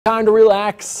Time to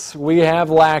relax. We have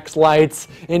lax lights.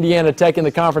 Indiana Tech in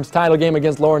the conference title game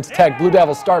against Lawrence Tech. Blue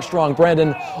Devils start strong.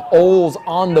 Brandon Oles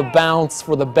on the bounce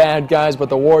for the bad guys, but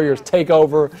the Warriors take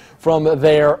over from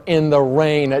there in the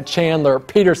rain. Chandler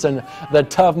Peterson, the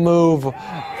tough move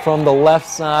from the left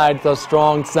side, the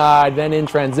strong side. Then in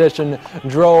transition,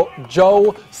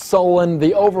 Joe Solon,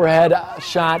 the overhead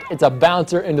shot. It's a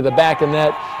bouncer into the back of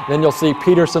net. Then you'll see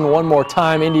Peterson one more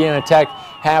time. Indiana Tech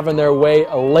having their way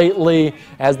lately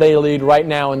as they lead right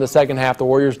now in the second half. The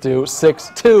Warriors do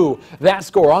 6-2. That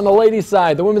score on the ladies'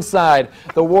 side. The women's side,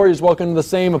 the Warriors welcome the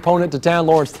same opponent to town,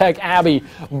 Lawrence Tech. Abby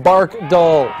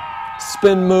Barkdull,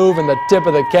 spin move and the tip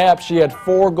of the cap. She had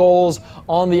 4 goals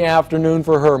on the afternoon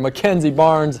for her. Mackenzie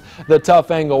Barnes, the tough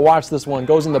angle. Watch this one.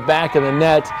 Goes in the back of the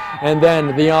net. And then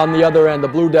on the other end, the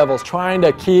Blue Devils trying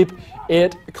to keep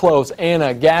it close.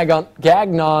 Anna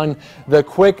Gagnon, the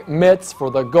quick mitts for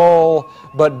the goal,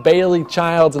 but Bailey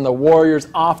Childs and the Warriors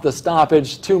off the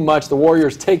stoppage. Too much. The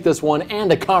Warriors take this one and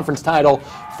a conference title,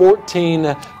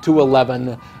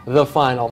 14-11, the final.